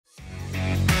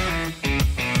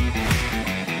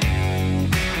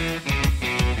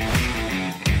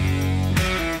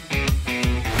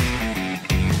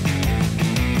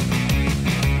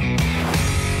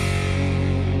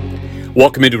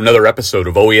Welcome into another episode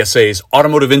of OESA's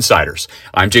Automotive Insiders.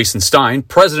 I'm Jason Stein,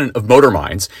 president of Motor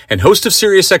Minds and host of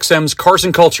SiriusXM's Cars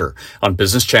and Culture on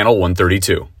Business Channel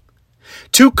 132.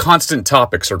 Two constant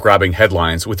topics are grabbing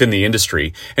headlines within the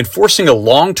industry and forcing a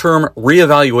long-term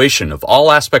reevaluation of all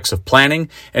aspects of planning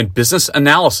and business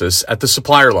analysis at the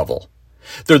supplier level.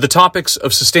 They're the topics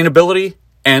of sustainability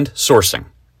and sourcing.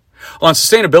 On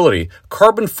sustainability,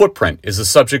 carbon footprint is a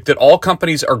subject that all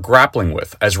companies are grappling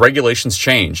with as regulations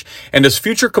change and as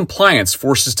future compliance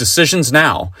forces decisions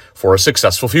now for a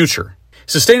successful future.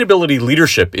 Sustainability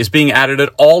leadership is being added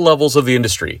at all levels of the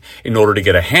industry in order to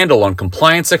get a handle on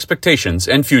compliance expectations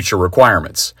and future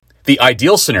requirements. The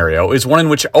ideal scenario is one in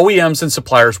which OEMs and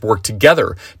suppliers work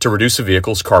together to reduce a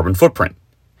vehicle's carbon footprint.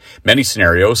 Many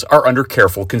scenarios are under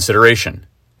careful consideration.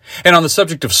 And on the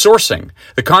subject of sourcing,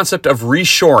 the concept of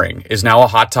reshoring is now a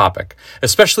hot topic,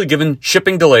 especially given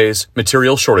shipping delays,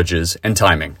 material shortages, and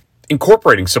timing.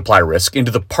 Incorporating supply risk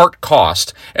into the part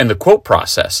cost and the quote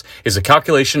process is a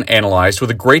calculation analyzed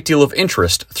with a great deal of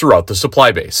interest throughout the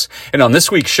supply base. And on this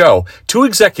week's show, two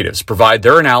executives provide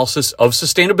their analysis of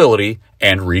sustainability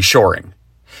and reshoring.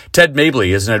 Ted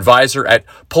Mabley is an advisor at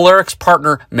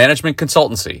POLARIXPARTNER Management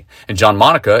Consultancy, and John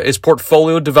Monica is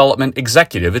Portfolio Development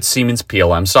Executive at Siemens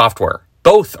PLM Software.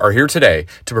 Both are here today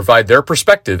to provide their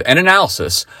perspective and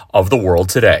analysis of the world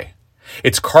today.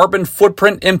 It's carbon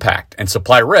footprint impact and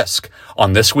supply risk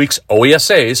on this week's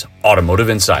OESA's Automotive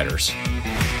Insiders.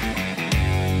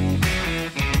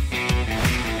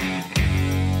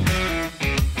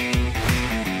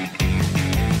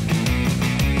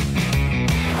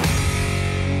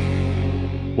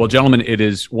 Well, gentlemen, it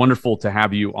is wonderful to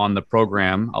have you on the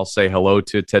program. I'll say hello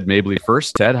to Ted Mabley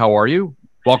first. Ted, how are you?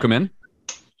 Welcome in.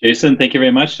 Jason, thank you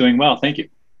very much. Doing well. Thank you.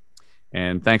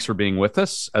 And thanks for being with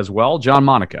us as well. John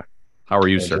Monica, how are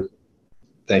you, sir?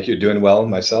 Thank you. Doing well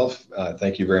myself.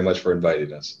 Thank you very much for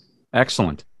inviting us.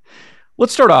 Excellent.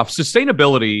 Let's start off.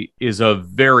 Sustainability is a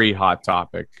very hot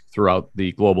topic throughout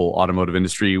the global automotive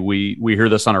industry. We hear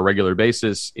this on a regular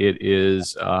basis. It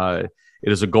is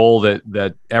a goal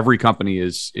that every company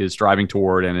is striving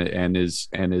toward and is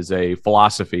a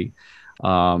philosophy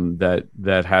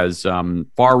that has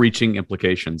far-reaching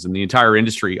implications. And the entire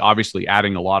industry, obviously,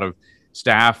 adding a lot of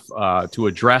staff to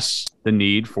address the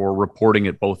need for reporting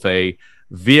at both a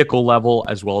vehicle level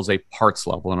as well as a parts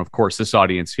level. And of course, this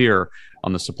audience here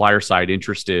on the supplier side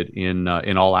interested in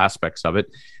all aspects of it.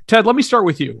 Ted, let me start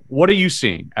with you. What are you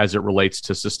seeing as it relates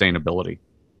to sustainability?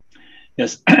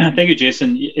 Yes, thank you,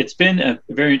 Jason. It's been a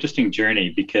very interesting journey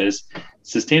because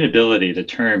sustainability, the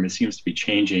term, it seems to be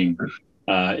changing,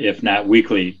 if not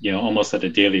weekly, almost at a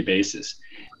daily basis.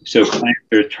 So clients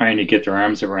are trying to get their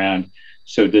arms around.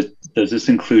 So does this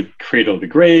include cradle to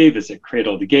grave? Is it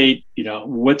cradle to gate?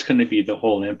 What's going to be the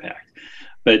whole impact?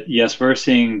 But yes, we're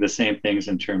seeing the same things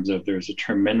in terms of there's a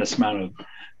tremendous amount of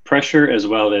pressure as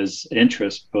well as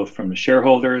interest, both from the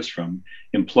shareholders, from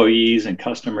employees and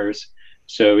customers.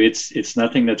 So it's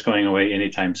nothing that's going away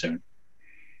anytime soon.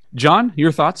 John,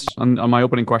 your thoughts on my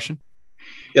opening question?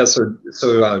 Yeah, so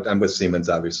I'm with Siemens,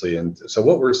 obviously. And so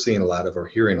what we're seeing a lot of or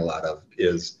hearing a lot of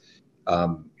is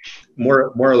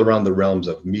more around the realms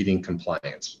of meeting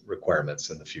compliance requirements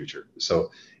in the future. So,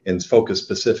 and focus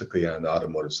specifically on the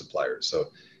automotive suppliers. So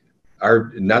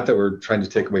not that we're trying to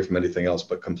take away from anything else,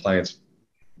 but compliance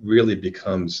really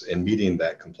becomes, and meeting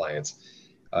that compliance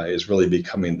is really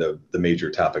becoming the major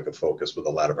topic of focus with a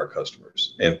lot of our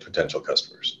customers and potential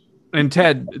customers. And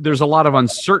Ted, there's a lot of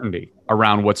uncertainty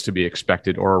around what's to be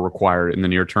expected or required in the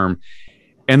near term.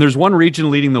 And there's one region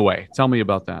leading the way. Tell me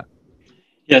about that.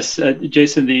 Yes,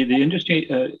 Jason, the industry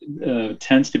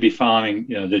tends to be following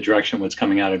the direction of what's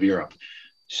coming out of Europe.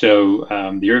 So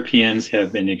the Europeans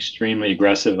have been extremely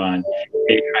aggressive on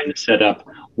trying to set up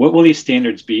what will these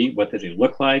standards be? What do they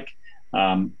look like?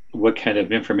 What kind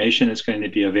of information is going to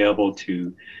be available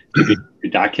to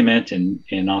document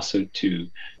and also to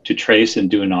trace and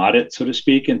do an audit, so to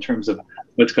speak, in terms of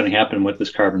what's going to happen with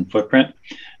this carbon footprint.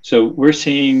 So we're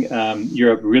seeing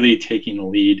Europe really taking the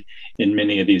lead in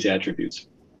many of these attributes.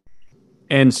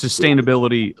 And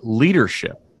sustainability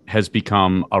leadership has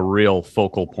become a real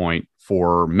focal point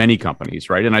for many companies,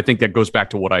 right? And I think that goes back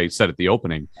to what I said at the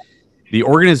opening. The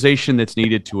organization that's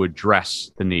needed to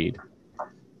address the need.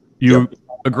 You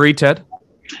agree, Ted?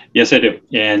 Yes, I do.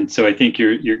 And so I think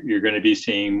you're going to be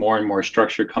seeing more and more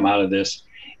structure come out of this,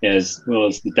 as well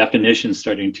as the definition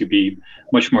starting to be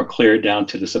much more clear down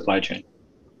to the supply chain.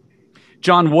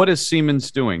 John, what is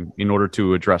Siemens doing in order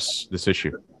to address this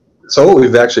issue? So what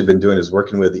we've actually been doing is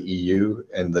working with the EU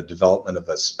and the development of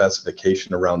a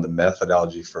specification around the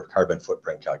methodology for carbon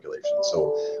footprint calculation.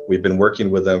 So we've been working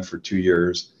with them for 2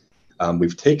 years.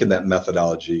 we've taken that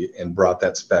methodology and brought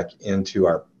that spec into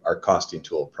our costing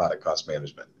tool, product cost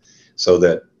management, so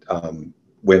that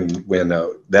when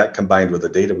that combined with the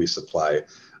data we supply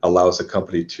allows a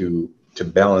company to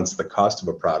balance the cost of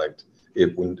a product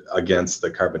against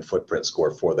the carbon footprint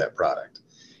score for that product.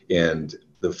 And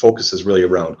the focus is really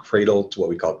around cradle to what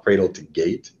we call cradle to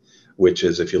gate, which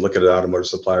is, if you look at an automotive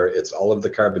supplier, it's all of the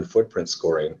carbon footprint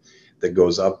scoring that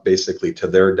goes up basically to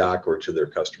their dock or to their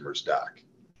customer's dock.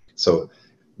 So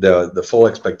the full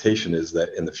expectation is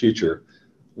that in the future,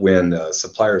 when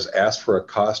suppliers ask for a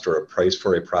cost or a price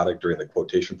for a product during the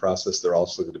quotation process, they're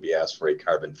also going to be asked for a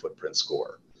carbon footprint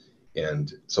score.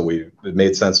 And so it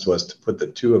made sense to us to put the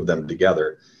two of them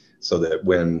together, so that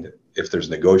if there's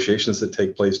negotiations that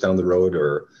take place down the road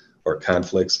or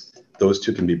conflicts, those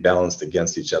two can be balanced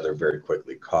against each other very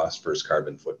quickly, cost versus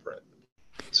carbon footprint.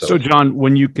 So John,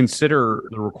 when you consider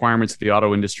the requirements of the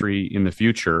auto industry in the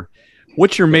future,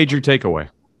 what's your major takeaway?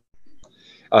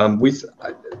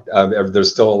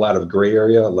 There's still a lot of gray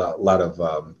area, a lot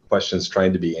of questions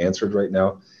trying to be answered right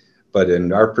now. But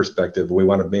in our perspective, we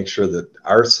want to make sure that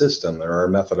our system or our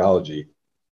methodology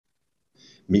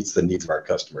meets the needs of our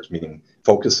customers, meaning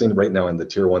focusing right now on the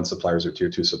tier 1 suppliers or tier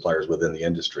 2 suppliers within the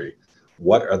industry.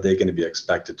 What are they going to be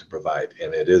expected to provide?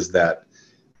 And it is that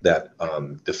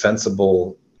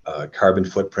defensible carbon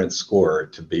footprint score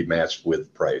to be matched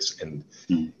with price and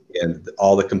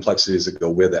all the complexities that go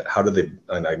with it. How do they,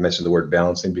 and I mentioned the word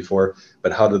balancing before,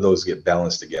 but how do those get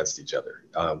balanced against each other?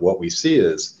 What we see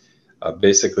is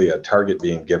basically a target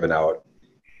being given out,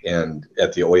 and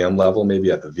at the OEM level,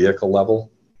 maybe at the vehicle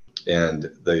level, and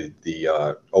the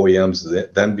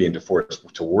OEMs then being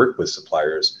forced to work with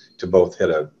suppliers to both hit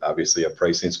obviously a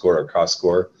pricing score or cost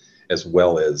score, as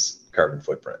well as carbon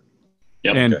footprint.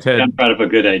 Yep. And Ted, I'm proud of a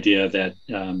good idea that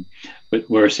what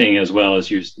we're seeing as well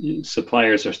as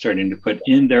suppliers are starting to put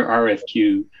in their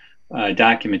RFQ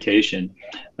documentation.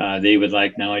 They would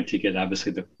like not only to get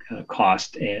obviously the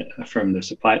cost from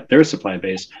their supply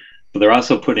base, but they're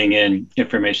also putting in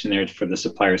information there for the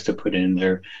suppliers to put in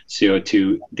their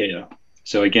CO2 data.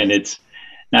 So again, it's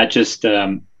not just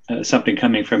something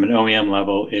coming from an OEM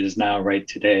level. It is now right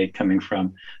today coming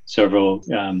from several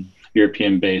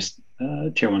European-based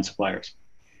tier 1 suppliers.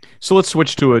 So let's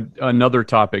switch to another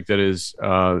topic that is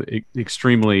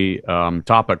extremely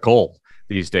topical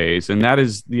these days, and that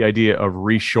is the idea of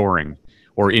reshoring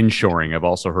or inshoring. I've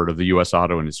also heard of the U.S.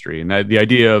 auto industry, and the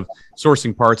idea of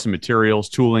sourcing parts and materials,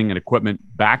 tooling, and equipment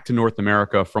back to North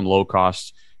America from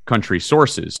low-cost country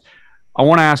sources. I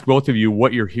want to ask both of you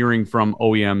what you're hearing from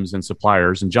OEMs and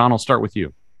suppliers, and John, I'll start with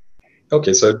you.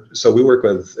 Okay, so we work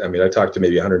with, I talk to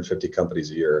maybe 150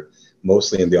 companies a year,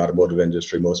 mostly in the automotive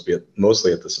industry,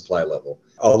 mostly at the supply level.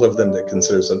 All of them that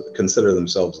consider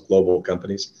themselves global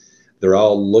companies, they're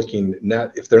all looking,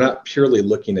 if they're not purely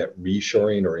looking at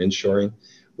reshoring or inshoring,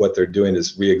 what they're doing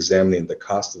is re-examining the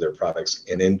cost of their products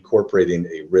and incorporating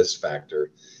a risk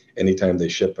factor anytime they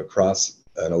ship across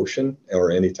an ocean,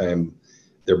 or anytime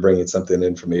they're bringing something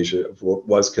in from Asia, what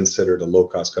was considered a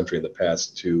low-cost country in the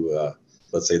past, to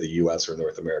let's say the US or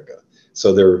North America.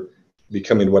 So they're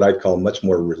becoming what I'd call much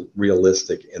more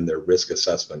realistic in their risk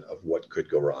assessment of what could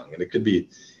go wrong. And it could be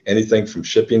anything from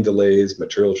shipping delays,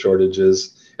 material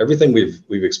shortages, everything we've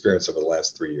experienced over the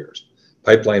last 3 years.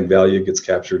 Pipeline value gets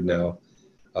captured now,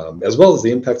 as well as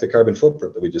the impact of carbon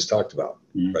footprint that we just talked about,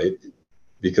 right?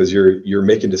 Because you're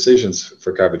making decisions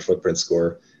for carbon footprint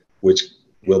score, which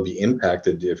will be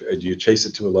impacted if you chase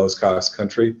it to a lowest cost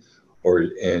country,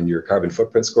 and your carbon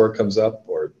footprint score comes up,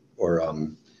 or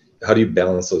how do you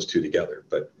balance those two together?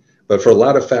 But for a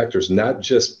lot of factors, not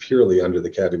just purely under the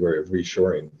category of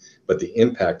reshoring, but the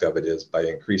impact of it is by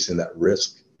increasing that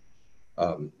risk,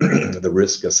 the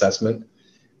risk assessment.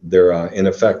 They're in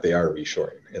effect, they are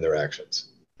reshoring in their actions.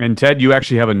 And Ted, you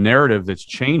actually have a narrative that's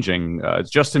changing.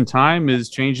 Just in time is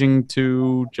changing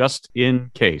to just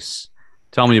in case.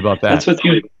 Tell me about that.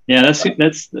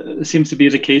 That seems to be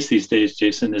the case these days,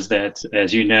 Jason. Is that,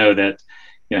 as you know,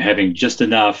 having just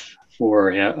enough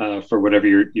for whatever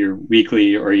your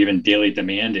weekly or even daily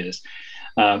demand is,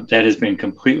 that has been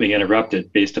completely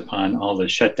interrupted based upon all the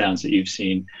shutdowns that you've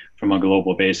seen from a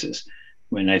global basis.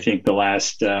 When I think the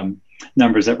last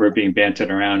numbers that were being bantered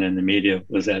around in the media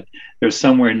was that there's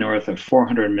somewhere north of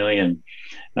 400 million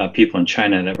people in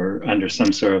China that were under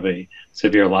some sort of a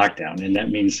severe lockdown, and that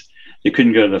means they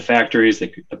couldn't go to the factories, the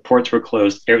ports were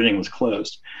closed, everything was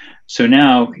closed. So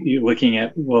now you're looking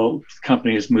at,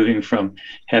 companies moving from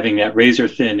having that razor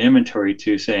thin inventory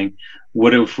to saying,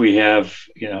 what if we have,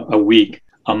 a week,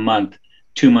 a month,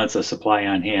 2 months of supply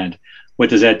on hand? What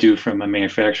does that do from a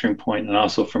manufacturing point and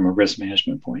also from a risk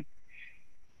management point?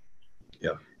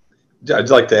 Yeah. I'd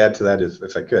like to add to that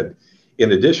if I could.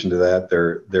 In addition to that,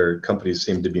 their companies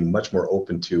seem to be much more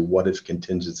open to what if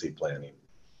contingency planning.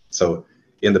 So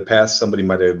in the past, somebody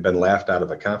might have been laughed out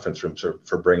of a conference room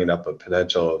for bringing up a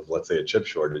potential of, let's say, a chip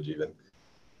shortage even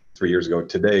 3 years ago.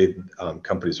 Today,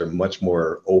 companies are much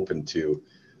more open to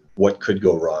what could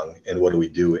go wrong and what do we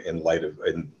do in light of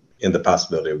in the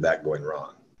possibility of that going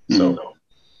wrong. So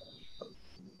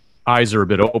eyes are a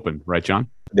bit open, right, John?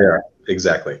 Yeah,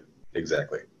 exactly.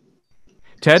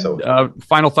 Ted,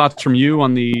 final thoughts from you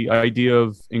on the idea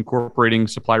of incorporating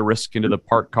supply risk into the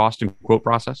part cost and quote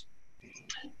process?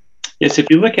 Yes, if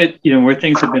you look at where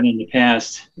things have been in the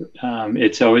past,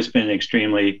 it's always been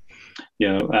extremely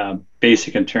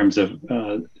basic in terms of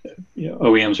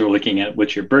OEMs are looking at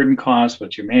what's your burden cost,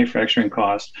 what's your manufacturing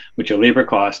cost, what's your labor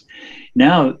cost.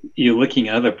 Now you're looking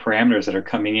at other parameters that are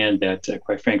coming in that,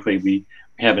 quite frankly, we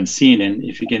haven't seen. And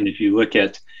if you look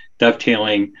at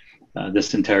dovetailing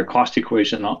this entire cost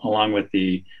equation along with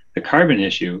the carbon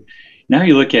issue, now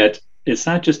you look at, it's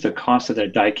not just the cost of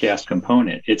that die-cast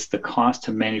component, it's the cost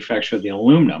to manufacture the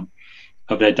aluminum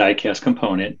of that die-cast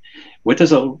component. What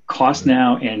does a cost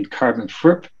now and carbon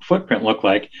footprint look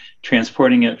like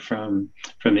transporting it from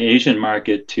the Asian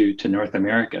market to North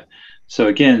America? So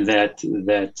again,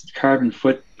 that carbon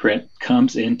footprint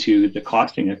comes into the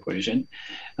costing equation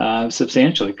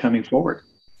substantially coming forward.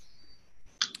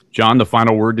 John, the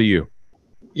final word to you.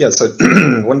 Yeah, so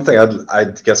one thing I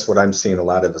guess what I'm seeing a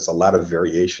lot of is a lot of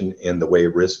variation in the way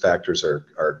risk factors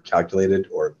are calculated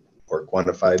or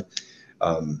quantified.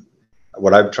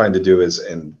 What I'm trying to do is,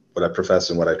 and what I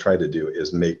profess and what I try to do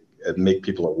is make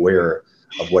people aware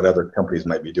of what other companies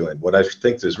might be doing. What I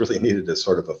think is really needed is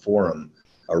sort of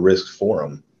a risk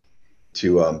forum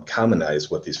to commonize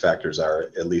what these factors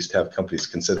are, at least have companies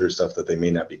consider stuff that they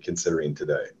may not be considering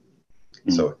today.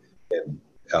 Mm-hmm. So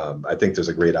I think there's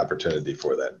a great opportunity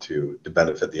for that to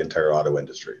benefit the entire auto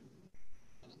industry.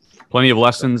 Plenty of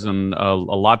lessons and a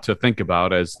lot to think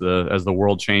about as the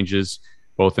world changes,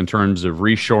 both in terms of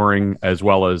reshoring as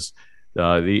well as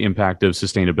the impact of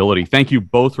sustainability. Thank you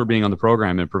both for being on the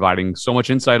program and providing so much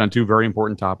insight on two very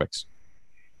important topics.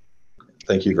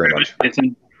 Thank you very much.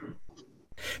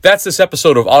 That's this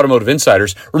episode of Automotive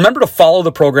Insiders. Remember to follow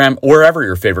the program wherever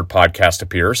your favorite podcast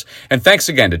appears. And thanks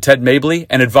again to Ted Mabley,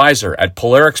 an advisor at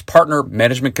POLARIXPARTNER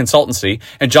Management Consultancy,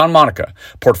 and John Monica,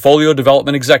 Portfolio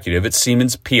Development Executive at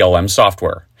Siemens PLM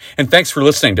Software. And thanks for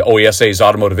listening to OESA's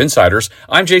Automotive Insiders.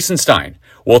 I'm Jason Stein.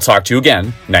 We'll talk to you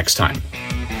again next time.